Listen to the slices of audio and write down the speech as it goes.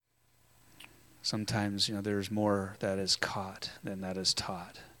Sometimes, there's more that is caught than that is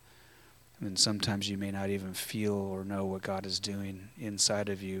taught. And sometimes you may not even feel or know what God is doing inside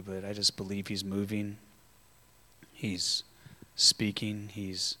of you, but I just believe he's moving. He's speaking.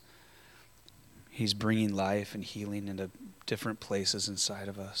 He's bringing life and healing into different places inside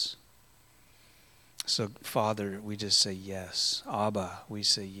of us. So, Father, we just say yes. Abba, we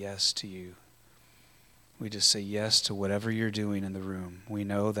say yes to you. We just say yes to whatever you're doing in the room. We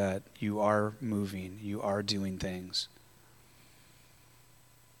know that you are moving. You are doing things.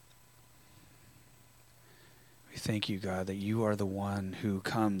 We thank you, God, that you are the one who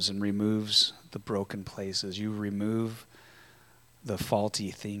comes and removes the broken places. You remove the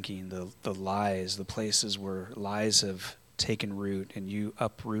faulty thinking, the lies, the places where lies have taken root, and you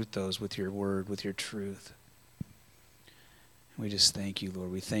uproot those with your word, with your truth. We just thank you,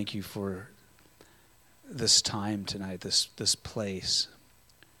 Lord. We thank you for this time tonight, this place.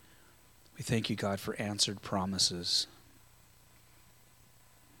 We thank you, God, for answered promises.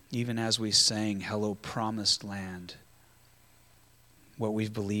 Even as we sang, "Hello, Promised Land," what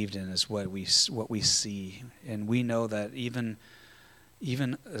we've believed in is what we see. And we know that even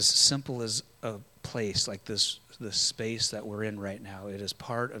as simple as a place like this space that we're in right now, it is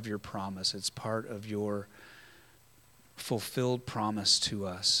part of your promise. It's part of your fulfilled promise to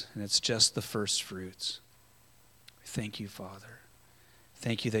us, and it's just the first fruits. Thank you, Father.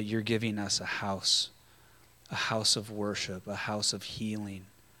 Thank you that you're giving us a house of worship, a house of healing,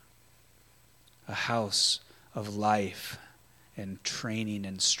 a house of life and training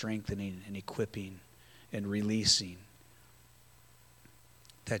and strengthening and equipping and releasing.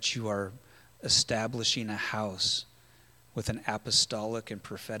 That you are establishing a house with an apostolic and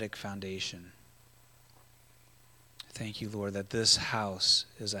prophetic foundation. Thank you, Lord, that this house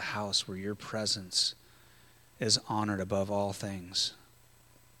is a house where your presence is honored above all things.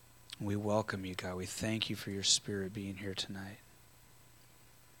 We welcome you, God. We thank you for your Spirit being here tonight.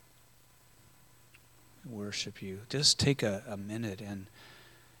 We worship you. Just take a minute and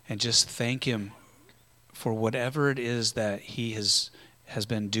just thank him for whatever it is that he has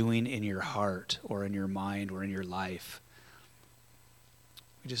been doing in your heart or in your mind or in your life.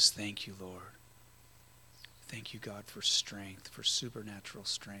 We just thank you, Lord. Thank you, God, for strength, for supernatural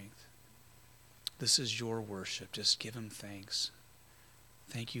strength. This is your worship. Just give him thanks.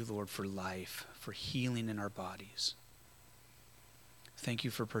 Thank you, Lord, for life, for healing in our bodies. Thank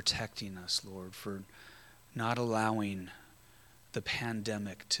you for protecting us, Lord, for not allowing the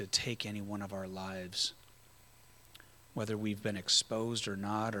pandemic to take any one of our lives. Whether we've been exposed or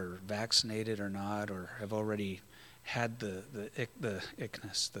not, or vaccinated or not, or have already had the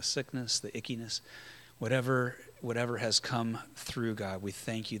ickness, the sickness, the ickiness, whatever has come through, God, we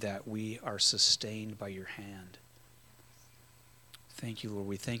thank you that we are sustained by your hand. Thank you, Lord.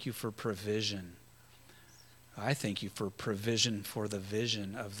 We thank you for provision. I thank you for provision for the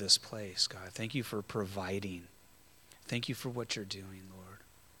vision of this place, God. Thank you for providing. Thank you for what you're doing, Lord.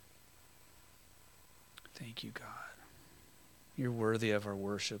 Thank you, God. You're worthy of our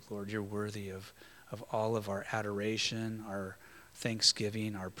worship, Lord. You're worthy of all of our adoration, our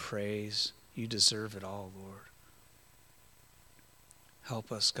thanksgiving, our praise. You deserve it all, Lord.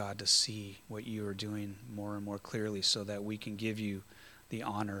 Help us, God, to see what you are doing more and more clearly so that we can give you the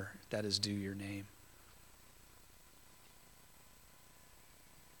honor that is due your name.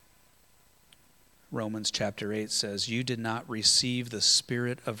 Romans chapter 8 says, "You did not receive the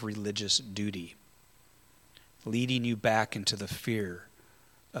spirit of religious duty, leading you back into the fear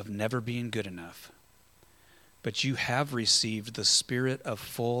of never being good enough. But you have received the spirit of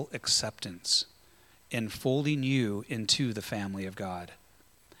full acceptance, enfolding you into the family of God.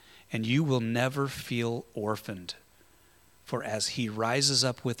 And you will never feel orphaned. For as he rises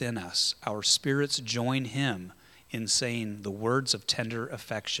up within us, our spirits join him in saying the words of tender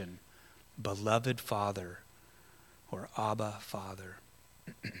affection, 'Beloved Father,' or 'Abba, Father.'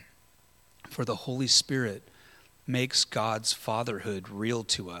 For the Holy Spirit makes God's fatherhood real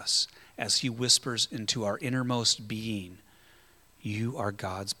to us as he whispers into our innermost being, 'You are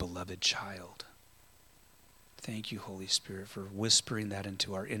God's beloved child.'" Thank you, Holy Spirit, for whispering that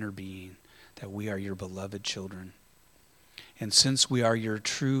into our inner being, that we are your beloved children. And since we are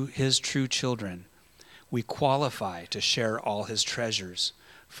his true children, we qualify to share all his treasures.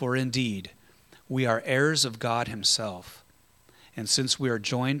 For indeed, we are heirs of God himself. And since we are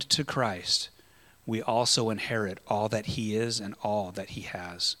joined to Christ, we also inherit all that he is and all that he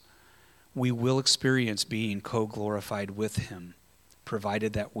has. We will experience being co-glorified with him,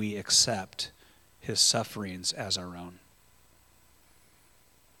 provided that we accept his sufferings as our own.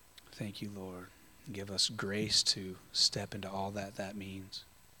 Thank you, Lord. Give us grace to step into all that means.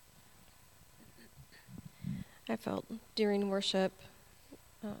 I felt during worship,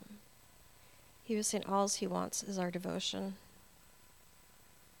 he was saying all he wants is our devotion.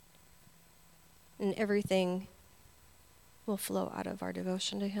 And everything will flow out of our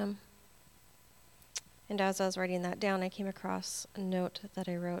devotion to him. And as I was writing that down, I came across a note that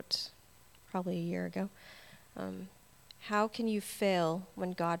I wrote probably a year ago. How can you fail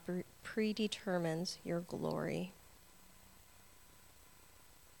when God predetermines your glory?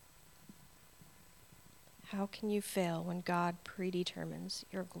 How can you fail when God predetermines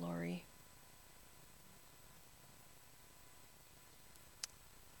your glory?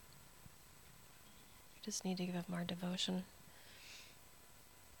 You just need to give him more devotion.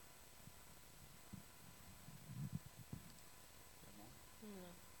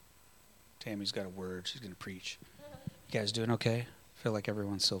 Tammy's got a word. She's going to preach. You guys doing okay? I feel like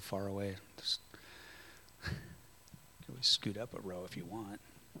everyone's so far away. Just can we scoot up a row if you want?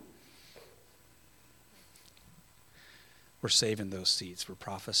 We're saving those seats. We're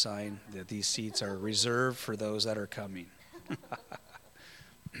prophesying that these seats are reserved for those that are coming.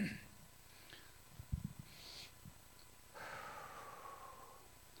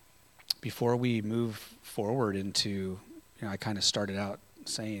 Before we move forward into, I kind of started out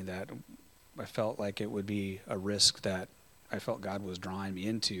saying that I felt like it would be a risk that I felt God was drawing me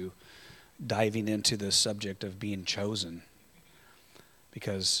into, diving into this subject of being chosen,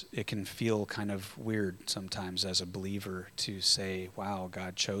 because it can feel kind of weird sometimes as a believer to say, wow,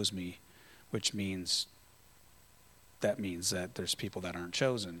 God chose me, which means that there's people that aren't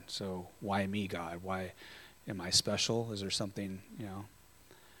chosen. So why me, God? Why am I special? Is there something,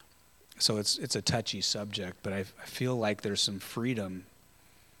 So it's a touchy subject, but I feel like there's some freedom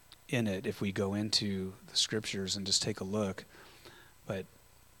in it if we go into the scriptures and just take a look. But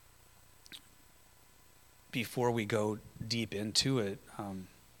before we go deep into it,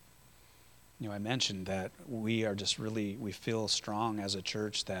 I mentioned that we are just really, we feel strong as a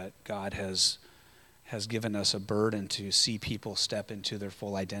church that God has given us a burden to see people step into their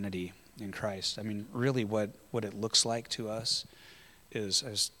full identity in Christ. I mean, really what it looks like to us is, I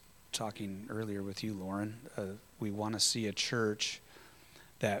was talking earlier with you, Lauren, we want to see a church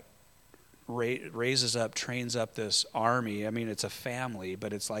that raises up, trains up this army. I mean, it's a family,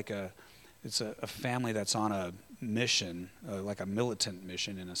 but it's like it's a family that's on a mission, like a militant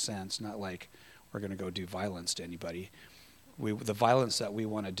mission in a sense, not like we're going to go do violence to anybody. The violence that we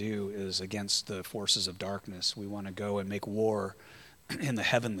want to do is against the forces of darkness. We want to go and make war in the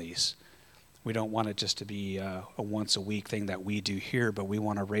heavenlies. We don't want it just to be a once-a-week thing that we do here, but we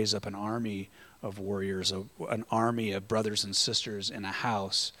want to raise up an army of warriors, an army of brothers and sisters in a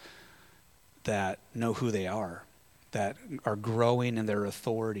house that know who they are, that are growing in their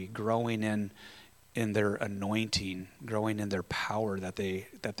authority, growing in their anointing, growing in their power that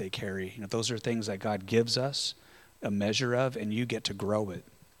they carry. Those are things that God gives us a measure of, and you get to grow it.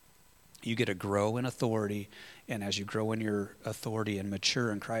 You get to grow in authority, and as you grow in your authority and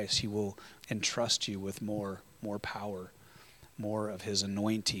mature in Christ, He will entrust you with more power, more of His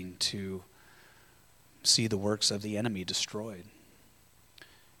anointing to see the works of the enemy destroyed.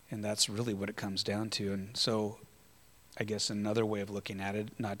 And that's really what it comes down to. And so I guess another way of looking at it,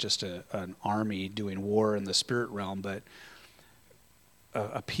 not just an army doing war in the spirit realm, but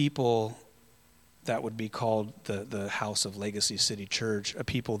a people that would be called the House of Legacy City Church, a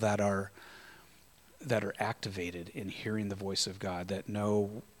people that are activated in hearing the voice of God, that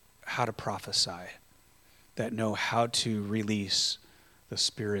know how to prophesy, that know how to release the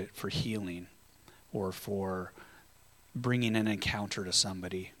Spirit for healing or for bringing an encounter to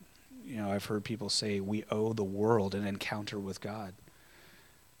somebody. I've heard people say we owe the world an encounter with God.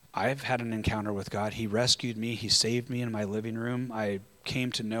 I've had an encounter with God. He rescued me. He saved me in my living room. I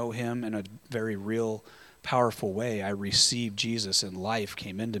came to know Him in a very real, powerful way. I received Jesus and life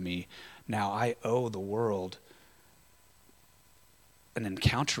came into me. Now I owe the world an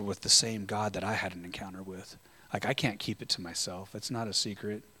encounter with the same God that I had an encounter with. Like, I can't keep it to myself. It's not a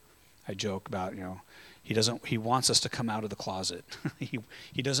secret. I joke about, He wants us to come out of the closet.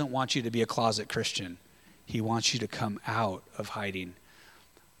 He doesn't want you to be a closet Christian. He wants you to come out of hiding.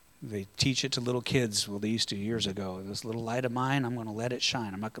 They teach it to little kids. Well, they used to years ago. This little light of mine, I'm going to let it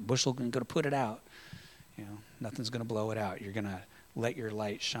shine. I'm not going to put it out. Nothing's going to blow it out. You're going to let your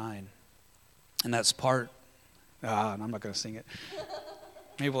light shine. And that's part, and I'm not going to sing it.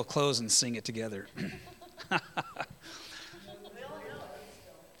 Maybe we'll close and sing it together.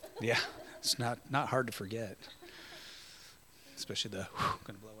 Yeah, it's not hard to forget. Especially the,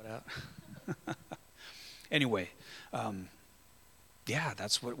 going to blow it out. Anyway,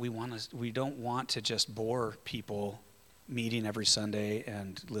 that's what we want. We don't want to just bore people meeting every Sunday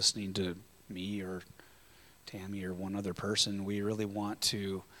and listening to me or Tammy or one other person, we really want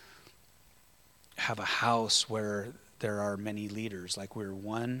to have a house where there are many leaders. Like we're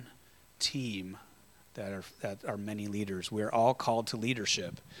one team that are many leaders. We're all called to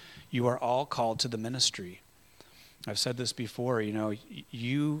leadership. You are all called to the ministry. I've said this before,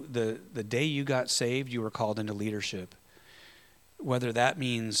 the day you got saved, you were called into leadership. Whether that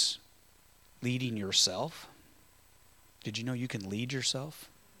means leading yourself. Did you know you can lead yourself?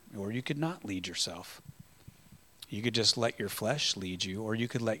 Or you could not lead yourself. You could just let your flesh lead you, or you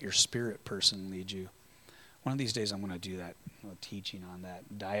could let your spirit person lead you. One of these days I'm going to do that, teaching on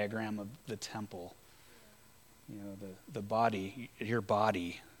that diagram of the temple. The body, your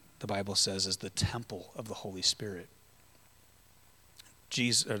body, the Bible says, is the temple of the Holy Spirit.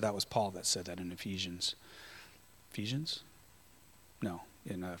 That was Paul that said that in Ephesians. Ephesians? No,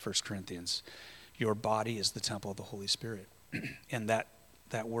 in 1 Corinthians. Your body is the temple of the Holy Spirit. And that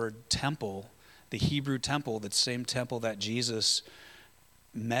word temple, the Hebrew temple, the same temple that Jesus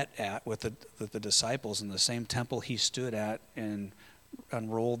met at with the disciples, and the same temple he stood at and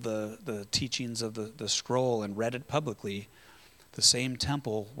unrolled the teachings of the scroll and read it publicly, the same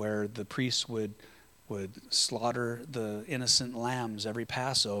temple where the priests would slaughter the innocent lambs every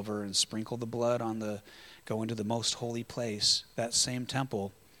Passover and sprinkle the blood go into the most holy place, that same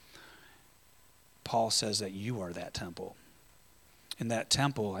temple, Paul says that you are that temple. In that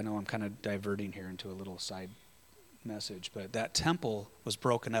temple, I know I'm kind of diverting here into a little side message, but that temple was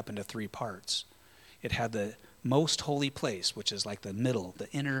broken up into 3 parts. It had the most holy place, which is like the middle, the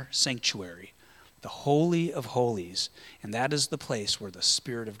inner sanctuary, the Holy of Holies, and that is the place where the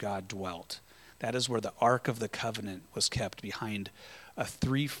Spirit of God dwelt. That is where the Ark of the Covenant was kept behind a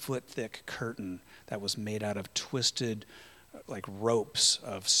 3-foot thick curtain that was made out of twisted like ropes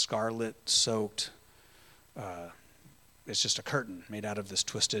of scarlet soaked, it's just a curtain made out of this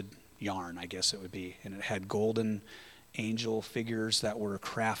twisted yarn, I guess it would be. And it had golden angel figures that were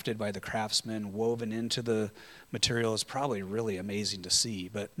crafted by the craftsmen, woven into the material. It's probably really amazing to see,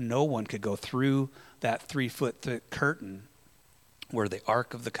 but no one could go through that 3-foot thick curtain where the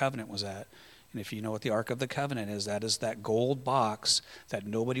Ark of the Covenant was at. And if you know what the Ark of the Covenant is, that is that gold box that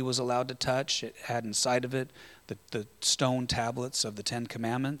nobody was allowed to touch. It had inside of it the stone tablets of the 10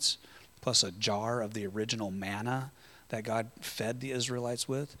 Commandments, plus a jar of the original manna that God fed the Israelites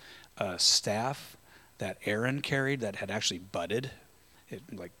with, a staff that Aaron carried that had actually budded.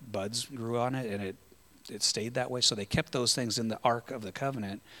 Like buds grew on it, and it stayed that way. So they kept those things in the Ark of the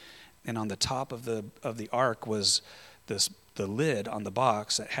Covenant. And on the top of the Ark was the lid on the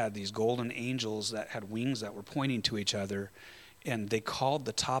box that had these golden angels that had wings that were pointing to each other. And they called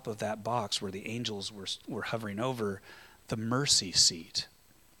the top of that box where the angels were hovering over the mercy seat.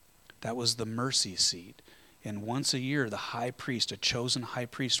 That was the mercy seat. And once a year, the high priest, a chosen high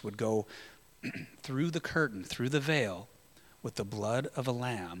priest, would go through the curtain, through the veil, with the blood of a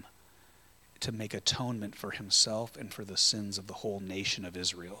lamb to make atonement for himself and for the sins of the whole nation of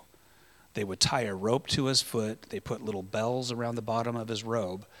Israel. They would tie a rope to his foot. They put little bells around the bottom of his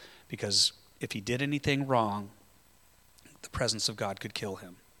robe, because if he did anything wrong, the presence of God could kill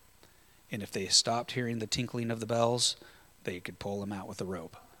him. And if they stopped hearing the tinkling of the bells, they could pull him out with a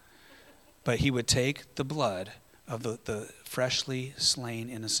rope. But he would take the blood of the freshly slain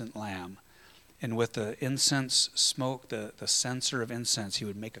innocent lamb, and with the incense smoke, the censer of incense, he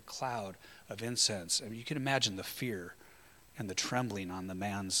would make a cloud of incense. I mean, you can imagine the fear and the trembling on the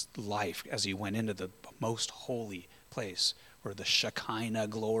man's life as he went into the most holy place where the Shekinah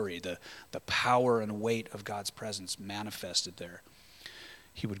glory, the power and weight of God's presence manifested there.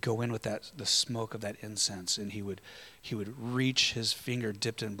 He would go in with the smoke of that incense, and he would reach his finger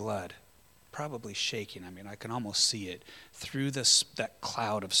dipped in blood, probably shaking. I mean, I can almost see it through that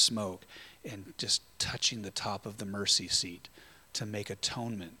cloud of smoke, and just touching the top of the mercy seat to make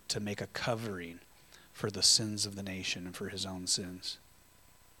atonement, to make a covering for the sins of the nation and for his own sins.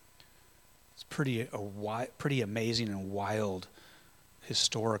 It's pretty amazing and wild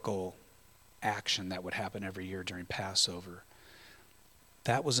historical action that would happen every year during Passover.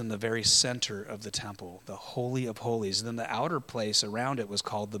 That was in the very center of the temple, the Holy of Holies. And then the outer place around it was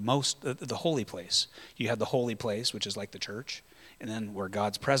called the holy place. You had the holy place, which is like the church, and then where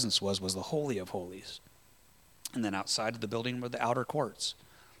God's presence was the Holy of Holies. And then outside of the building were the outer courts.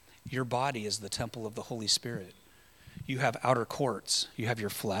 Your body is the temple of the Holy Spirit. You have outer courts. You have your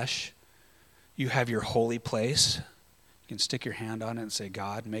flesh. You have your holy place. You can stick your hand on it and say,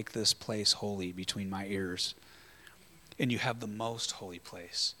 God, make this place holy between my ears. And you have the most holy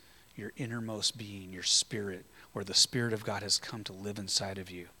place, your innermost being, your spirit, where the Spirit of God has come to live inside of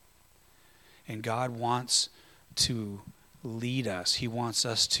you. And God wants to lead us. He wants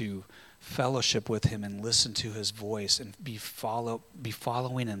us to fellowship with him and listen to his voice and be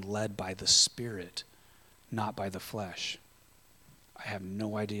following and led by the Spirit, not by the flesh. I have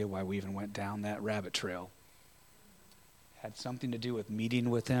no idea why we even went down that rabbit trail. Had something to do with meeting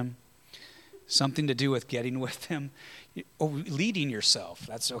with him, something to do with getting with him. Leading yourself,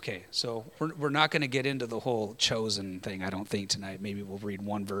 that's okay. So we're not going to get into the whole chosen thing, I don't think, tonight. Maybe we'll read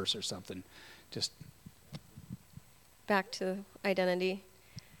one verse or something. Just back to identity.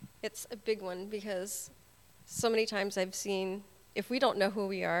 It's a big one because so many times I've seen, if we don't know who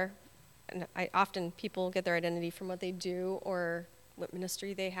we are, and often people get their identity from what they do or what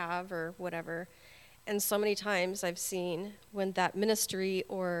ministry they have or whatever. And so many times I've seen when that ministry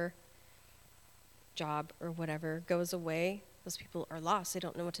or job or whatever goes away, those people are lost. They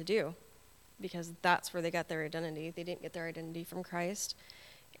don't know what to do because that's where they got their identity. They didn't get their identity from Christ.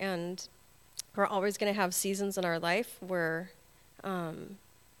 And we're always going to have seasons in our life where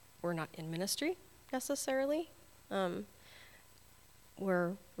we're not in ministry necessarily.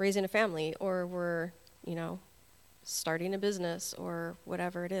 We're raising a family, or we're, starting a business, or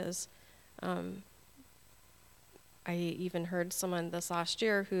whatever it is. I even heard someone this last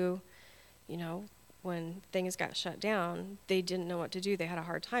year who, when things got shut down, they didn't know what to do. They had a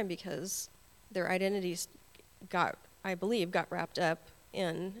hard time because their identities got wrapped up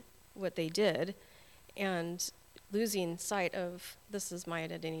in what they did, and losing sight of, this is my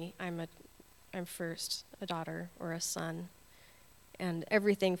identity. I'm first a daughter or a son, and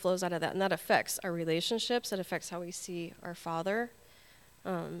everything flows out of that, and that affects our relationships. It affects how we see our Father.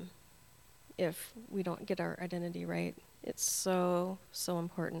 If we don't get our identity right, it's so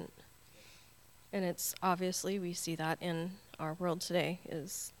important. And it's obviously, we see that in our world today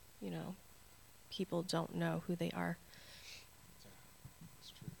is, people don't know who they are.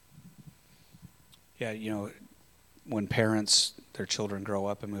 Yeah, when parents, their children grow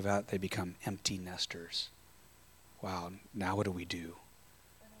up and move out, they become empty nesters. Wow, now what do we do?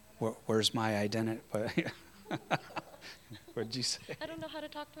 Where's my identity? What did you say? I don't know how to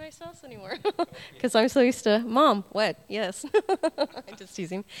talk to myself anymore because I'm so used to, Mom, what? Yes. I'm just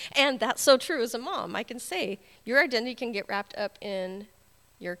teasing. And that's so true as a mom. I can say your identity can get wrapped up in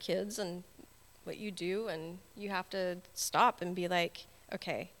your kids and what you do, and you have to stop and be like,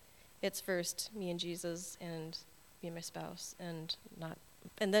 okay, it's first me and Jesus and me and my spouse and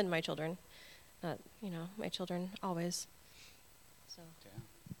then my children. Not, my children always. So.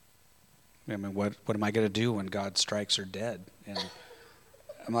 Yeah. I mean, what am I going to do when God strikes her dead? And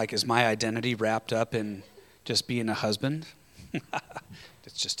I'm like, is my identity wrapped up in just being a husband?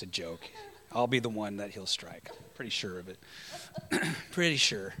 It's just a joke. I'll be the one that he'll strike. Pretty sure of it. Pretty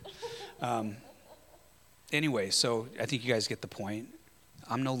sure. Anyway, so I think you guys get the point.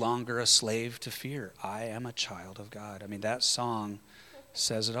 I'm no longer a slave to fear. I am a child of God. I mean, that song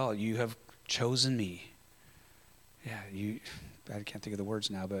says it all. You have chosen me. Yeah, I can't think of the words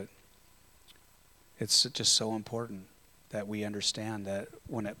now, but it's just so important that we understand that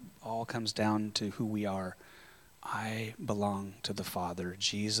when it all comes down to who we are, I belong to the Father.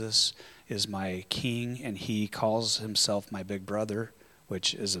 Jesus is my King, and he calls himself my big brother,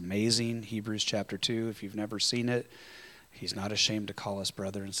 which is amazing. Hebrews chapter 2, if you've never seen it, he's not ashamed to call us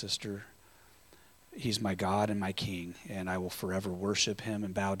brother and sister. He's my God and my King, and I will forever worship him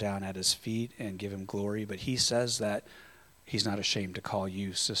and bow down at his feet and give him glory. But he says that he's not ashamed to call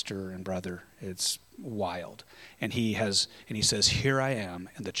you sister and brother. It's wild. And he says, here I am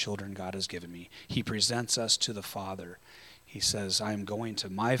and the children God has given me. He presents us to the Father. He says, I am going to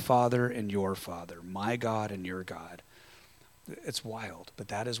my Father and your Father, my God and your God. It's wild, but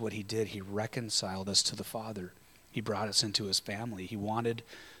that is what he did. He reconciled us to the Father. He brought us into his family. He wanted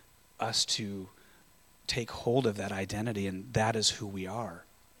us to take hold of that identity, and that is who we are.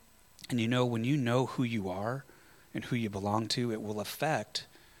 And when you know who you are and who you belong to, it will affect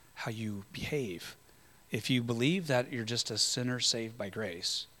how you behave. If you believe that you're just a sinner saved by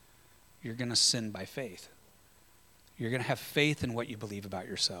grace, you're going to sin by faith. You're going to have faith in what you believe about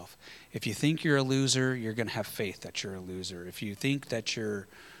yourself. If you think you're a loser, you're going to have faith that you're a loser. If you think that you're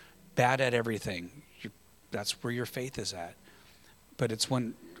bad at everything, that's where your faith is at. But it's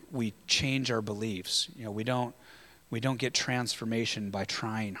when we change our beliefs. We don't get transformation by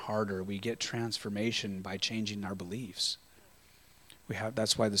trying harder. We get transformation by changing our beliefs.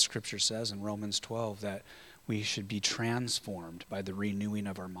 That's why the scripture says in Romans 12 that we should be transformed by the renewing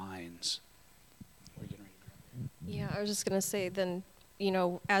of our minds. Yeah, I was just going to say then,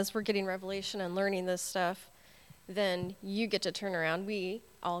 as we're getting revelation and learning this stuff, then you get to turn around, we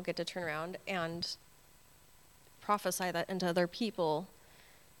all get to turn around and prophesy that into other people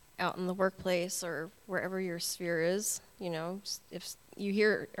out in the workplace or wherever your sphere is, if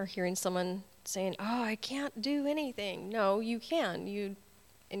you are hearing someone saying, "Oh, I can't do anything." No, you can. You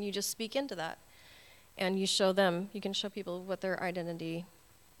just speak into that. And you can show people what their identity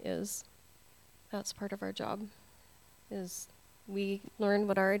is. That's part of our job, is we learn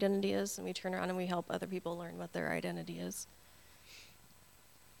what our identity is, and we turn around and we help other people learn what their identity is.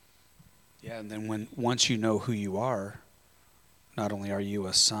 Yeah, and then once you know who you are, not only are you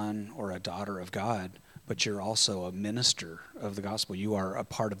a son or a daughter of God, but you're also a minister of the gospel. You are a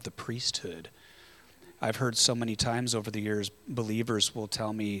part of the priesthood. I've heard so many times over the years, believers will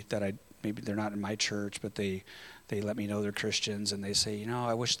tell me that maybe they're not in my church, but they let me know they're Christians, and they say,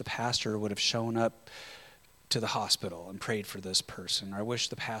 I wish the pastor would have shown up to the hospital and prayed for this person, or I wish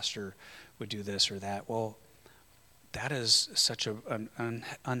the pastor would do this or that. Well, that is such an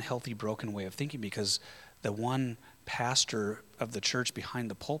unhealthy, broken way of thinking, because the one pastor of the church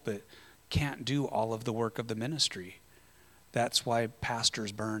behind the pulpit can't do all of the work of the ministry. That's why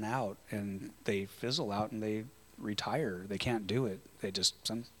pastors burn out and they fizzle out and they retire. They can't do it. They just,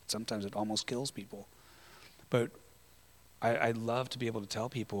 sometimes it almost kills people. But I love to be able to tell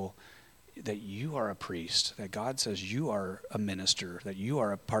people that you are a priest, that God says you are a minister, that you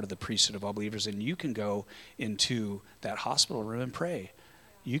are a part of the priesthood of all believers, and you can go into that hospital room and pray.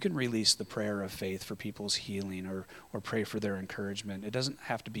 You can release the prayer of faith for people's healing or pray for their encouragement. It doesn't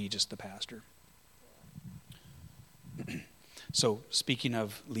have to be just the pastor. So speaking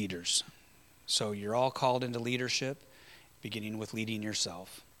of leaders, so you're all called into leadership, beginning with leading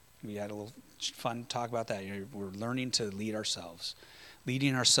yourself. We had a little fun talk about that. We're learning to lead ourselves,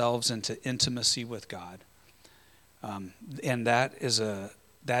 leading ourselves into intimacy with God. And that is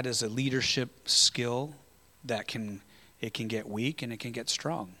a leadership skill that can get weak and it can get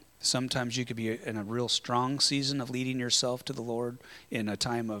strong. Sometimes you could be in a real strong season of leading yourself to the Lord in a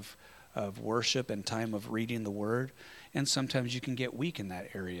time of worship and time of reading the Word. And sometimes you can get weak in that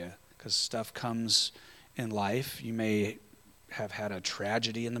area because stuff comes in life. You may have had a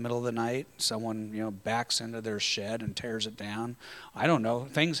tragedy in the middle of the night. Someone, backs into their shed and tears it down. I don't know.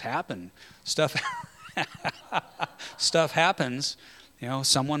 Things happen. Stuff happens.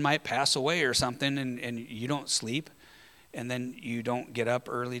 Someone might pass away or something, and you don't sleep. And then you don't get up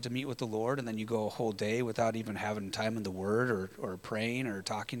early to meet with the Lord, and then you go a whole day without even having time in the Word or praying or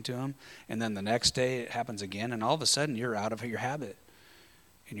talking to Him. And then the next day it happens again, and all of a sudden you're out of your habit.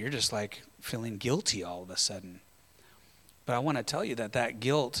 And you're just like feeling guilty all of a sudden. But I want to tell you that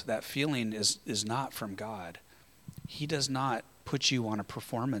guilt, that feeling is not from God. He does not put you on a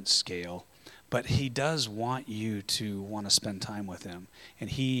performance scale, but He does want you to want to spend time with Him. And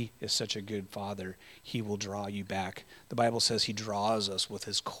He is such a good Father. He will draw you back. The Bible says He draws us with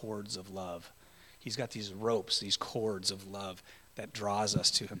His cords of love. He's got these ropes, these cords of love that draws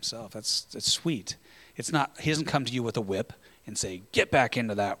us to Himself. It's sweet. It's not. He doesn't come to you with a whip and say, "Get back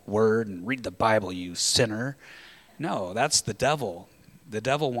into that Word and read the Bible, you sinner." No, that's the devil. The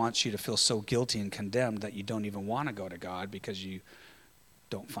devil wants you to feel so guilty and condemned that you don't even want to go to God because you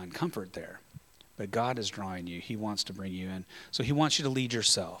don't find comfort there. But God is drawing you. He wants to bring you in. So He wants you to lead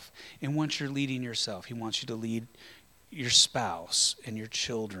yourself. And once you're leading yourself, He wants you to lead your spouse and your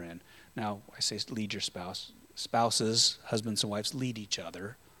children. Now, I say lead your spouse. Spouses, husbands and wives, lead each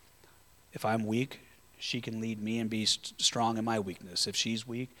other. If I'm weak, she can lead me and be strong in my weakness. If she's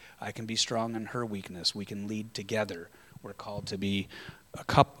weak, I can be strong in her weakness. We can lead together. We're called to be,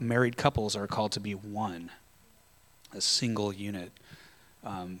 married couples are called to be one, a single unit.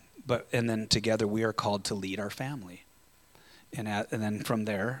 And then together we are called to lead our family. And then from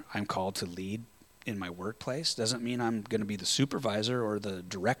there, I'm called to lead in my workplace. Doesn't mean I'm going to be the supervisor or the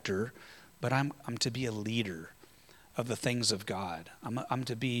director, but I'm to be a leader of the things of God. I'm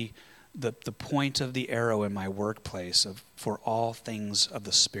to be the point of the arrow in my workplace for all things of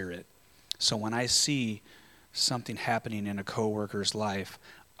the Spirit. So when I see something happening in a coworker's life,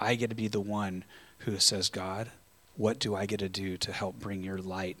 I get to be the one who says, "God, what do I get to do to help bring your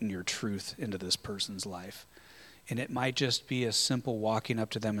light and your truth into this person's life?" And it might just be a simple walking up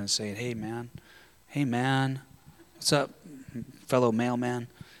to them and saying, hey man, what's up, fellow mailman?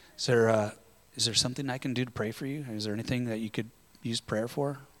 Is there something I can do to pray for you? Is there anything that you could use prayer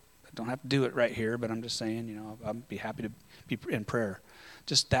for? I don't have to do it right here, but I'm just saying, I'd be happy to be in prayer.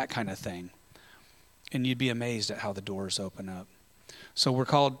 Just that kind of thing. And you'd be amazed at how the doors open up. So we're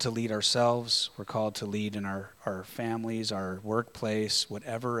called to lead ourselves. We're called to lead in our families, our workplace,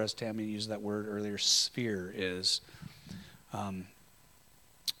 whatever, as Tammy used that word earlier, sphere is.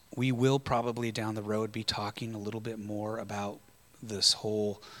 We will probably down the road be talking a little bit more about this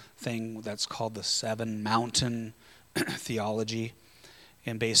whole thing that's called the 7 mountain theology.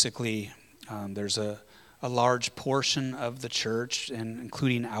 And basically, there's a large portion of the church, and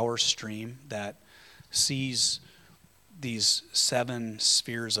including our stream, that sees these 7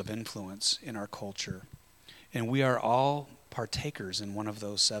 spheres of influence in our culture. And we are all partakers in one of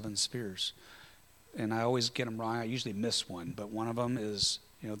those 7 spheres. And I always get them wrong. I usually miss one, but one of them is,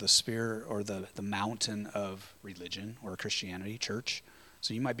 the sphere or the mountain of religion or Christianity, church.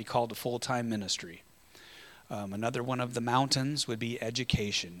 So you might be called to full-time ministry. Another one of the mountains would be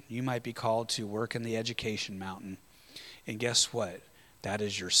education. You might be called to work in the education mountain. And guess what? That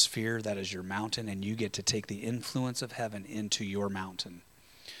is your sphere, that is your mountain, and you get to take the influence of heaven into your mountain.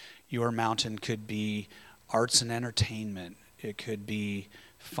 Your mountain could be arts and entertainment. It could be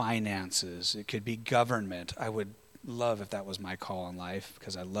finances. It could be government. I would love if that was my call in life,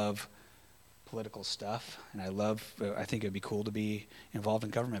 because I love political stuff, and I think it would be cool to be involved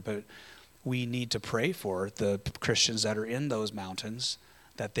in government. But we need to pray for the Christians that are in those mountains,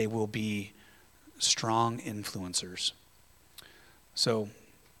 that they will be strong influencers. So,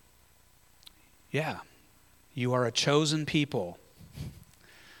 yeah, you are a chosen people,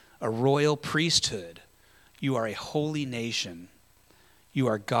 a royal priesthood. You are a holy nation. You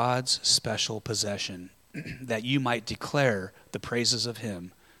are God's special possession, that you might declare the praises of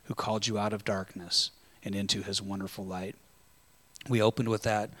him who called you out of darkness and into his wonderful light. We opened with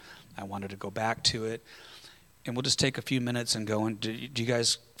that. I wanted to go back to it. And we'll just take a few minutes and go. Do you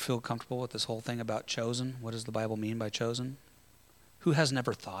guys feel comfortable with this whole thing about chosen? What does the Bible mean by chosen? Who has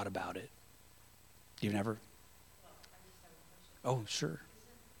never thought about it? You've never? Oh, sure.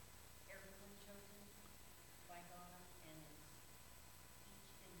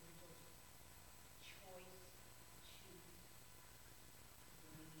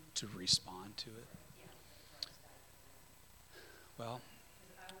 To respond to it? Well,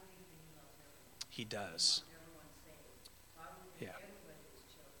 he does. Yeah.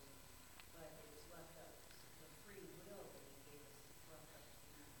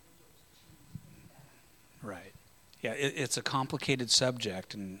 Right. Yeah, it's a complicated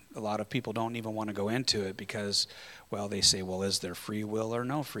subject, and a lot of people don't even want to go into it because, well, they say, well, is there free will or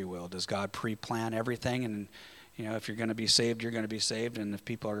no free will? Does God pre-plan everything? And, if you're going to be saved, you're going to be saved, and if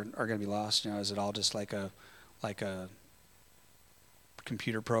people are going to be lost, is it all just like a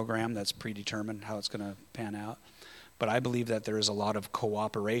computer program that's predetermined how it's going to pan out? But I believe that there is a lot of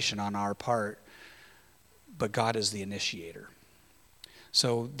cooperation on our part, but God is the initiator.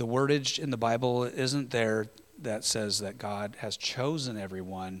 So the wordage in the Bible isn't there that says that God has chosen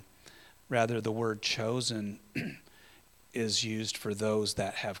everyone. Rather, the word chosen is used for those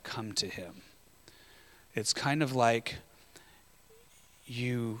that have come to him. It's kind of like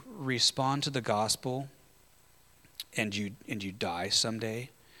you respond to the gospel and you die someday,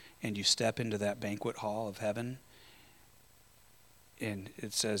 and you step into that banquet hall of heaven, and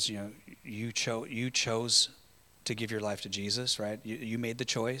it says, you chose to give your life to Jesus, right? You made the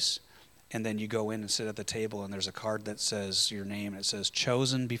choice, and then you go in and sit at the table, and there's a card that says your name, and it says,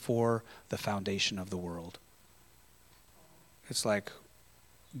 chosen before the foundation of the world. It's like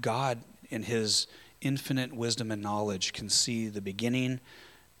God, in his infinite wisdom and knowledge, can see the beginning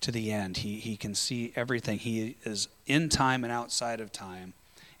to the end. He can see everything. He is in time and outside of time,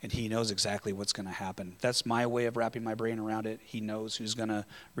 and he knows exactly what's going to happen. That's my way of wrapping my brain around it. He knows who's going to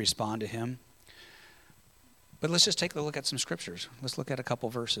respond to him. But let's just take a look at some scriptures. Let's look at a couple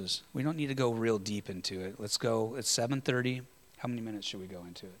verses. We don't need to go real deep into it. Let's go. It's 7:30. How many minutes should we go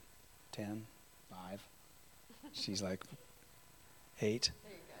into it? 10? 5? She's like 8?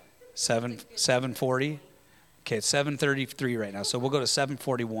 7:40? Okay, it's 7:33 right now, so we'll go to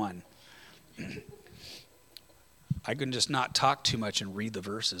 7:41. I can just not talk too much and read the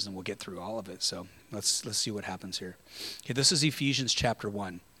verses, and we'll get through all of it. So let's see what happens here. Okay, this is Ephesians chapter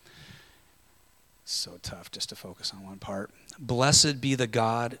 1. So tough just to focus on one part. Blessed be the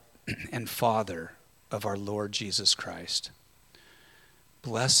God and Father of our Lord Jesus Christ.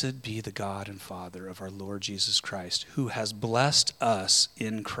 Blessed be the God and Father of our Lord Jesus Christ, who has blessed us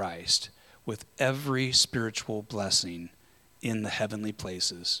in Christ with every spiritual blessing in the heavenly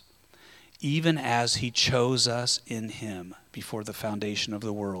places, even as he chose us in him before the foundation of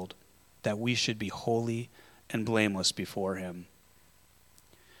the world, that we should be holy and blameless before him.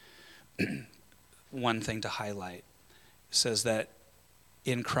 One thing to highlight says that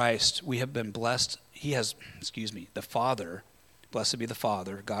in Christ we have been blessed. The Father, blessed be the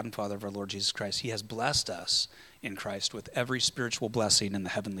Father, God and Father of our Lord Jesus Christ. He has blessed us in Christ with every spiritual blessing in the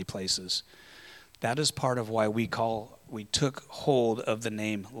heavenly places. That is part of why we took hold of the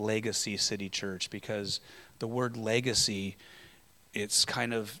name Legacy City Church, because the word legacy, it's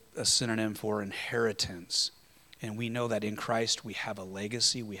kind of a synonym for inheritance. And we know that in Christ we have a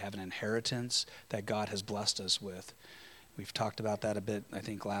legacy, we have an inheritance that God has blessed us with. We've talked about that a bit, I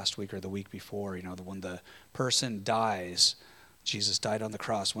think, last week or the week before. When the person dies, Jesus died on the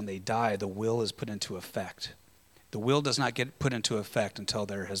cross. When they die, the will is put into effect. The will does not get put into effect until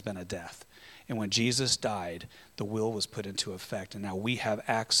there has been a death. And when Jesus died, the will was put into effect. And now we have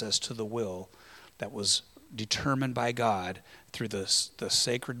access to the will that was determined by God through the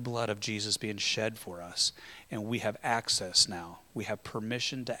sacred blood of Jesus being shed for us. And we have access now. We have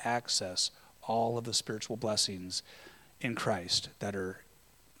permission to access all of the spiritual blessings in Christ that are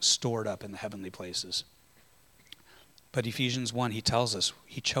stored up in the heavenly places. But Ephesians 1, he tells us,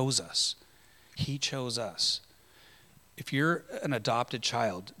 he chose us. He chose us. If you're an adopted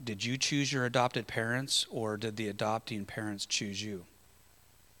child, did you choose your adopted parents, or did the adopting parents choose you?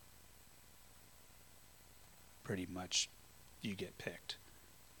 Pretty much you get picked.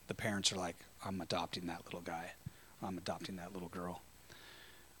 The parents are like, I'm adopting that little guy. I'm adopting that little girl.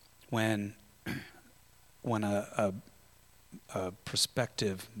 When a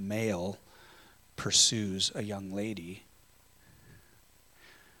prospective male pursues a young lady,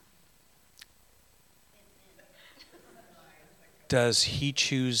 does he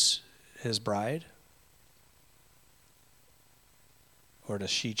choose his bride? Or does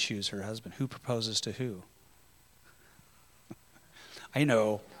she choose her husband? Who proposes to who? I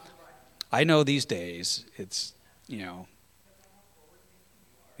know these days it's, yeah,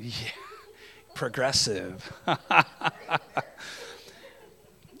 progressive.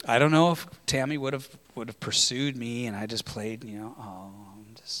 I don't know if Tammy would have pursued me and I just played, I'm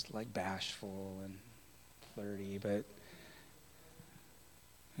just like bashful and flirty, but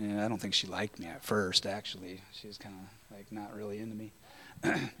I don't think she liked me at first, actually. She was kind of like not really into me.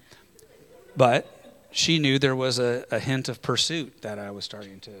 But she knew there was a hint of pursuit that I was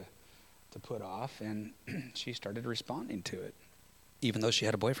starting to put off, and she started responding to it, even though she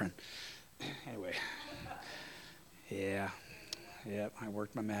had a boyfriend. Anyway, yeah, I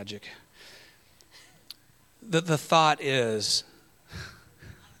worked my magic. The thought is,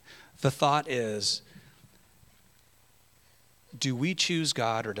 do we choose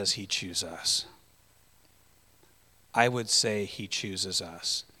God or does he choose us? I would say he chooses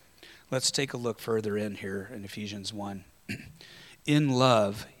us. Let's take a look further in here in Ephesians 1. In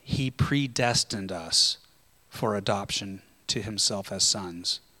love, he predestined us for adoption to himself as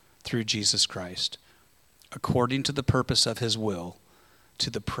sons through Jesus Christ, according to the purpose of his will, to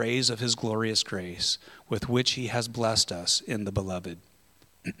the praise of his glorious grace, with which he has blessed us in the beloved.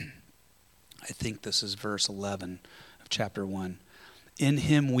 I think this is verse 11 of chapter 1. In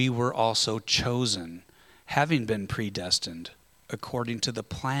him we were also chosen, having been predestined, according to the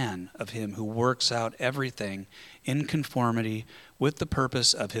plan of him who works out everything in conformity with the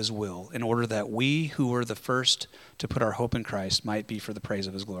purpose of his will, in order that we who were the first to put our hope in Christ might be for the praise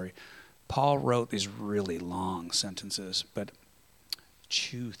of his glory. Paul wrote these really long sentences, but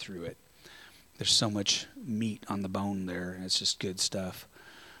chew through it. There's so much meat on the bone there, and it's just good stuff.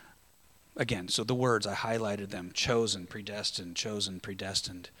 Again, so the words, I highlighted them: chosen,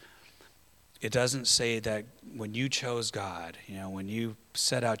 predestined. It doesn't say that when you chose God, when you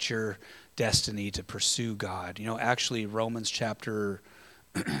set out your destiny to pursue God, actually Romans chapter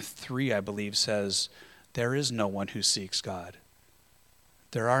 3, I believe, says, there is no one who seeks God.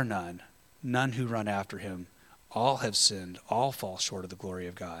 There are none who run after him. All have sinned, all fall short of the glory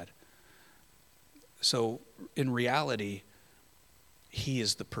of God. So in reality, he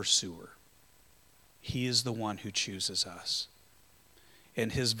is the pursuer. He is the one who chooses us.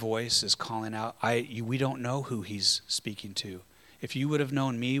 And his voice is calling out. We don't know who he's speaking to. If you would have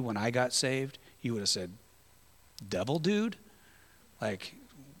known me when I got saved, you would have said, devil dude? Like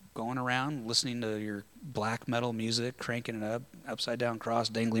going around listening to your black metal music, cranking it up, upside down cross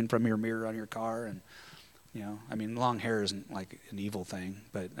dangling from your mirror on your car. And, long hair isn't like an evil thing,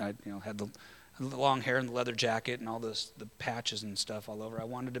 but I, had the long hair and the leather jacket and all the patches and stuff all over. I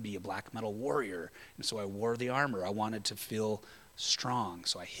wanted to be a black metal warrior, and so I wore the armor. I wanted to feel strong,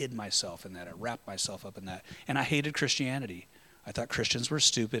 so I hid myself in that. I wrapped myself up in that, and I hated Christianity. I thought Christians were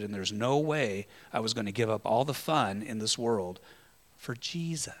stupid, and there's no way I was going to give up all the fun in this world for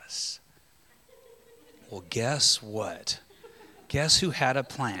Jesus. Well, guess what? Guess who had a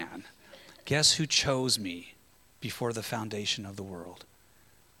plan? Guess who chose me before the foundation of the world?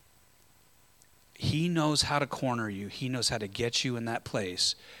 He knows how to corner you. He knows how to get you in that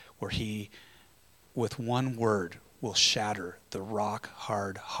place where he, with one word, will shatter the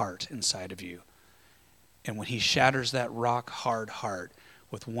rock-hard heart inside of you. And when he shatters that rock-hard heart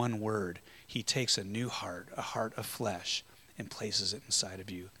with one word, he takes a new heart, a heart of flesh, and places it inside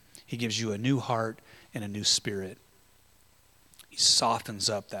of you. He gives you a new heart and a new spirit. He softens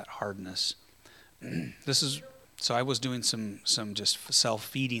up that hardness. So I was doing some just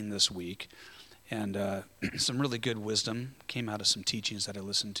self-feeding this week, and some really good wisdom came out of some teachings that I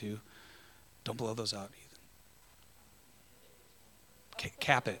listened to. Don't blow those out, Ethan.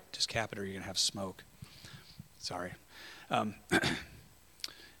 Cap it. Just cap it or you're going to have smoke. Sorry.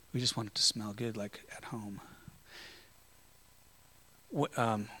 We just want it to smell good like at home.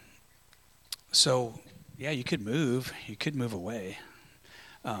 So, yeah, you could move. You could move away.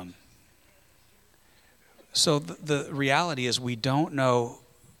 So the reality is we don't know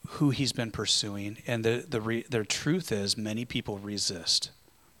who he's been pursuing, and the truth is many people resist.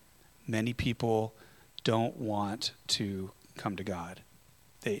 Many people don't want to come to God.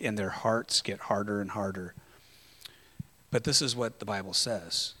 And their hearts get harder and harder. But this is what the Bible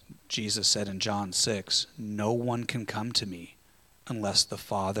says. Jesus said in John 6, "No one can come to me unless the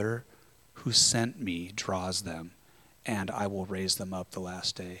Father who sent me draws them, and I will raise them up the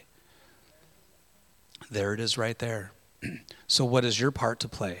last day." There it is right there. So what is your part to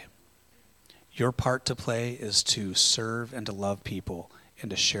play? Your part to play is to serve and to love people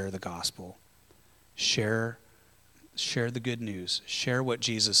and to share the gospel. Share the good news. Share what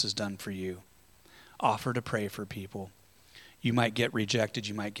Jesus has done for you. Offer to pray for people. You might get rejected.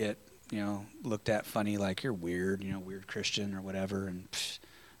 You might get, looked at funny like you're weird, weird Christian or whatever, and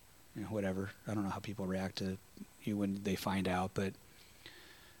whatever. I don't know how people react to you when they find out, but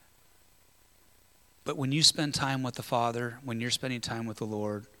when you spend time with the Father, when you're spending time with the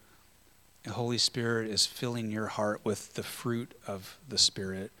Lord, the Holy Spirit is filling your heart with the fruit of the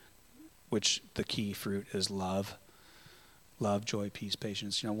Spirit, which the key fruit is love. Love, joy, peace,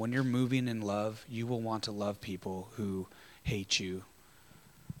 patience. When you're moving in love, you will want to love people who hate you.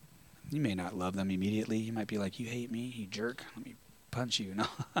 You may not love them immediately. You might be like, "You hate me, you jerk. Let me punch you."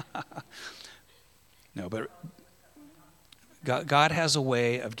 No, but God has a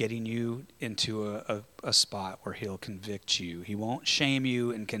way of getting you into a spot where he'll convict you. He won't shame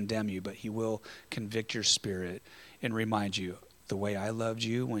you and condemn you, but he will convict your spirit and remind you, the way I loved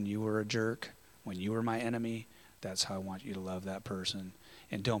you when you were a jerk, when you were my enemy, that's how I want you to love that person.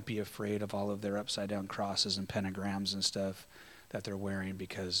 And don't be afraid of all of their upside down crosses and pentagrams and stuff that they're wearing,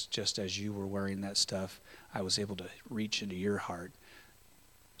 because just as you were wearing that stuff, I was able to reach into your heart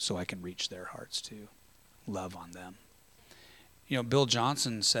so I can reach their hearts too. Love on them. Bill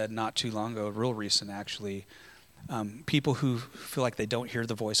Johnson said not too long ago, real recent actually, people who feel like they don't hear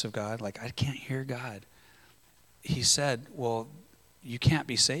the voice of God, like, I can't hear God. He said, well, you can't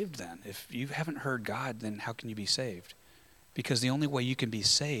be saved then. If you haven't heard God, then how can you be saved? Because the only way you can be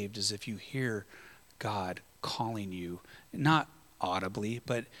saved is if you hear God calling you, not audibly,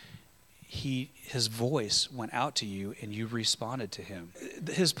 but his voice went out to you and you responded to him.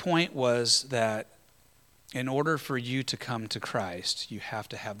 His point was that in order for you to come to Christ, you have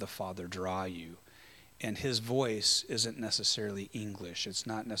to have the Father draw you. And his voice isn't necessarily English. It's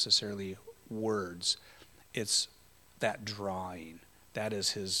not necessarily words. It's that drawing. That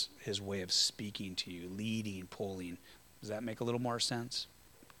is his way of speaking to you, leading, pulling. Does that make a little more sense?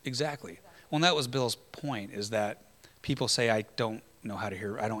 Exactly. Well, and that was Bill's point, is that people say, I don't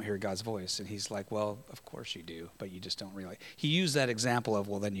hear God's voice. And he's like, well, of course you do, but you just don't realize. He used that example of,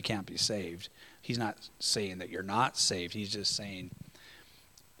 well, then you can't be saved. He's not saying that you're not saved. He's just saying,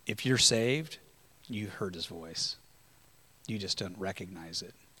 if you're saved, you heard his voice. You just don't recognize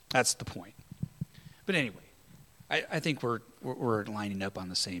it. That's the point. But anyway, I think we're lining up on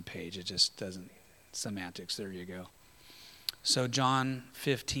the same page. It just doesn't, semantics, there you go. So John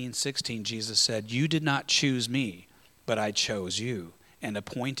 15:16, Jesus said, "You did not choose me, but I chose you and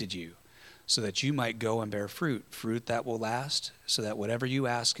appointed you so that you might go and bear fruit that will last, so that whatever you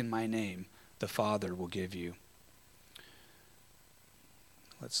ask in my name, the Father will give you."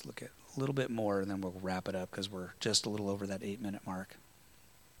 Let's look at a little bit more, and then we'll wrap it up because we're just a little over that 8-minute mark.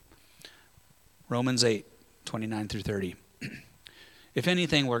 Romans 8:29-30. If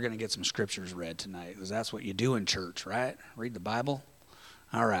anything, we're going to get some scriptures read tonight, because that's what you do in church, right? Read the Bible.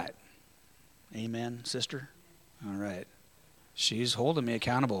 All right. Amen, sister? All right. She's holding me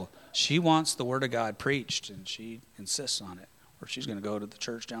accountable. She wants the Word of God preached, and she insists on it, or she's going to go to the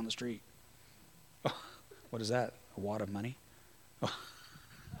church down the street. What is that? A wad of money?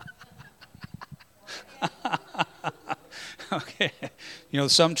 Okay.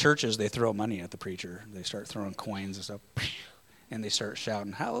 Some churches, they throw money at the preacher. They start throwing coins and stuff, and they start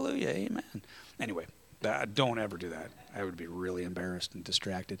shouting, "Hallelujah, amen." Anyway, don't ever do that. I would be really embarrassed and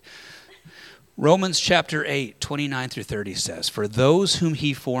distracted. Romans chapter 8:29-30 says, "For those whom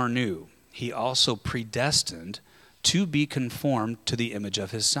he foreknew, he also predestined to be conformed to the image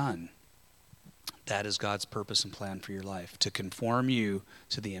of his Son. That is God's purpose and plan for your life, to conform you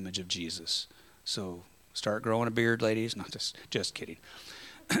to the image of Jesus. So start growing a beard, ladies. No, just kidding.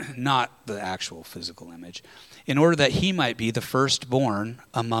 Not the actual physical image. In order that he might be the firstborn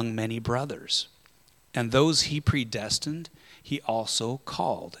among many brothers. And those he predestined, he also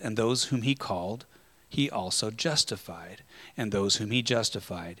called. And those whom he called, he also justified. And those whom he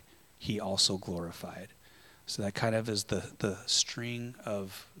justified, he also glorified. So that kind of is the string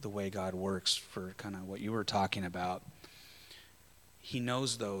of the way God works for kind of what you were talking about. He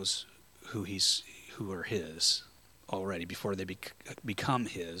knows those who are his already before they become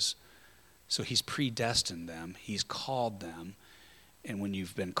his. So he's predestined them. He's called them. And when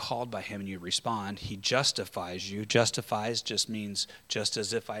you've been called by him and you respond, he justifies you. Justifies just means just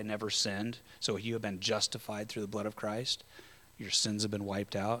as if I never sinned. So you have been justified through the blood of Christ. Your sins have been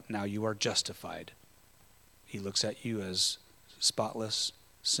wiped out. Now you are justified. He looks at you as spotless,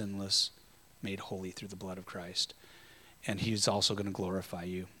 sinless, made holy through the blood of Christ. And he's also going to glorify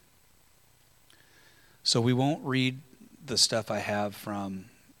you. So we won't read the stuff I have from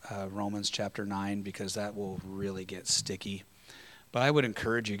Romans chapter 9 because that will really get sticky. But I would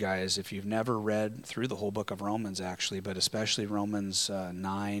encourage you guys, if you've never read through the whole book of Romans actually, but especially Romans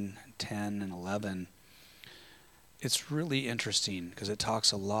 9, 10, and 11, it's really interesting because it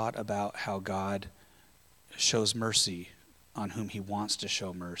talks a lot about how God shows mercy on whom he wants to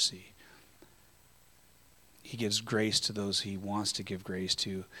show mercy. He gives grace to those he wants to give grace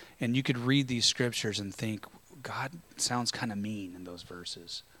to. And you could read these scriptures and think, God sounds kind of mean in those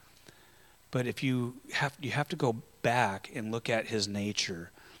verses. But if you have to go back and look at his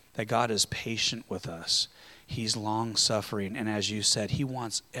nature, that God is patient with us. He's long-suffering. And as you said, he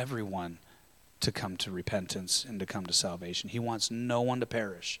wants everyone to come to repentance and to come to salvation. He wants no one to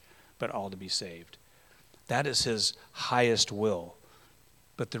perish, but all to be saved. That is his highest will.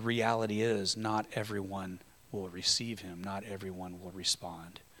 But the reality is not everyone will receive him. Not everyone will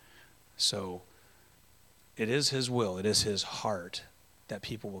respond. So it is his will. It is his heart that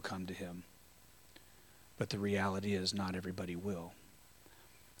people will come to him. But the reality is not everybody will.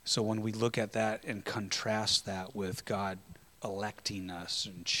 So when we look at that and contrast that with God electing us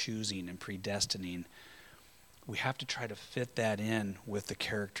and choosing and predestining, we have to try to fit that in with the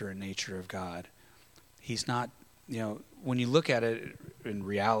character and nature of God. He's not, when you look at it in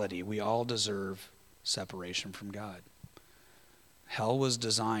reality, we all deserve separation from God. Hell was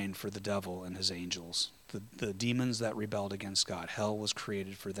designed for the devil and his angels. The demons that rebelled against God, hell was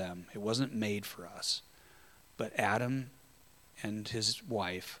created for them. It wasn't made for us. But Adam and his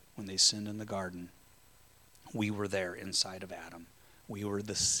wife, when they sinned in the garden, we were there inside of Adam. We were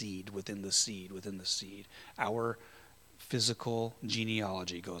the seed within the seed within the seed. Our physical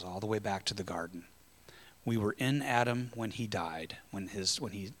genealogy goes all the way back to the garden. We were in Adam when he died, when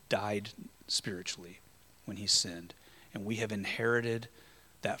he died spiritually, when he sinned. And we have inherited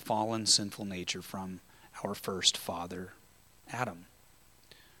that fallen sinful nature from our first father, Adam.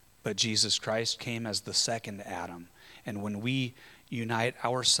 But Jesus Christ came as the second Adam. And when we unite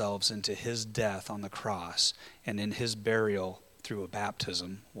ourselves into his death on the cross and in his burial through a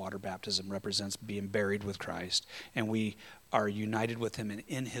baptism, water baptism represents being buried with Christ, and we are united with him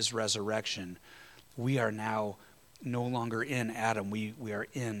in his resurrection, we are now no longer in Adam. We are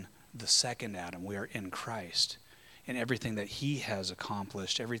in the second Adam. We are in Christ. And everything that he has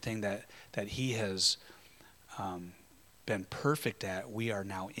accomplished, everything that he has been perfect at, we are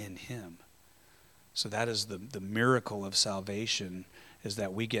now in him. So that is the miracle of salvation, is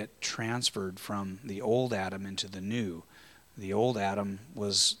that we get transferred from the old Adam into the new. The old Adam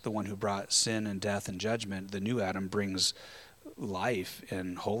was the one who brought sin and death and judgment. The new Adam brings life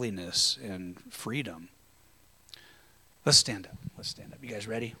and holiness and freedom. Let's stand up. You guys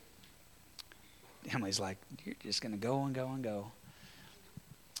ready? Emily's like, you're just going to go and go and go.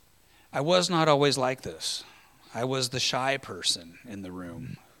 I was not always like this. I was the shy person in the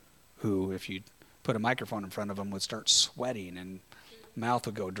room who, if you put a microphone in front of him, would start sweating and mouth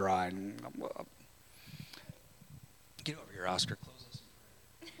would go dry. And get over here, Oscar. Close this.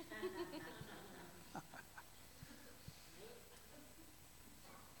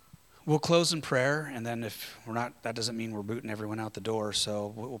 We'll close in prayer, and then if we're not, that doesn't mean we're booting everyone out the door.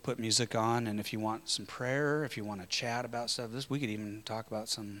 So we'll put music on, and if you want some prayer, if you want to chat about stuff, we could even talk about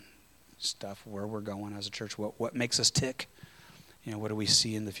some stuff, where we're going as a church, what makes us tick, what do we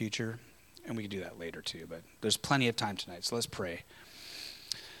see in the future, and we can do that later too. But there's plenty of time tonight, so let's pray.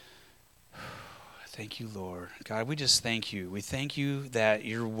 Thank you, Lord. God, we just thank you. We thank you that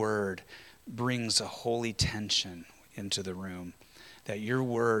your word brings a holy tension into the room. that your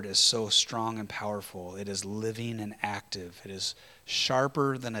word is so strong and powerful. It is living and active. It is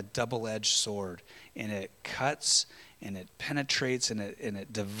sharper than a double-edged sword, and it cuts and it penetrates and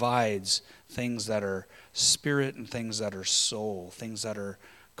it divides things that are spirit and things that are soul, things that are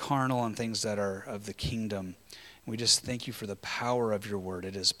carnal and things that are of the kingdom. We just thank you for the power of your word.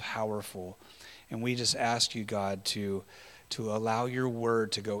 It is powerful. And we just ask you, God, to allow your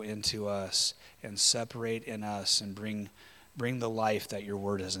word to go into us and separate in us and bring the life that your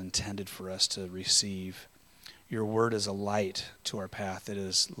word has intended for us to receive. Your word is a light to our path. It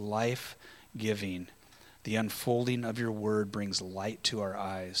is life-giving. The unfolding of your word brings light to our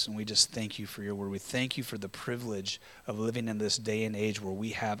eyes, and we just thank you for your word. We thank you for the privilege of living in this day and age where we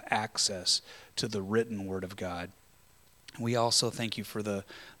have access to the written word of God. We also thank you for the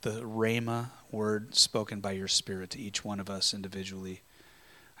Rhema word spoken by your Spirit to each one of us individually.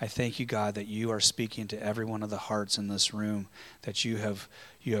 I thank you, God, that you are speaking to every one of the hearts in this room, that you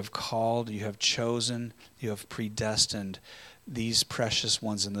have called, you have chosen, you have predestined these precious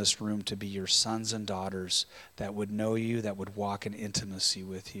ones in this room to be your sons and daughters that would know you, that would walk in intimacy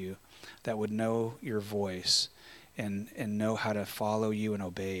with you, that would know your voice and know how to follow you and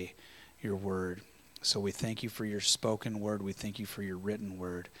obey your word. So we thank you for your spoken word. We thank you for your written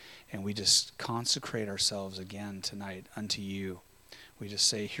word. And we just consecrate ourselves again tonight unto you. We just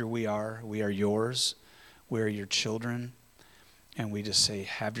say, here we are yours, we are your children, and we just say,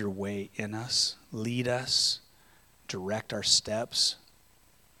 have your way in us, lead us, direct our steps,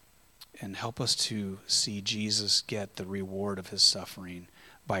 and help us to see Jesus get the reward of his suffering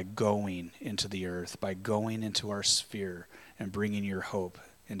by going into the earth, by going into our sphere and bringing your hope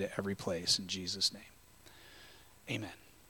into every place in Jesus' name. Amen.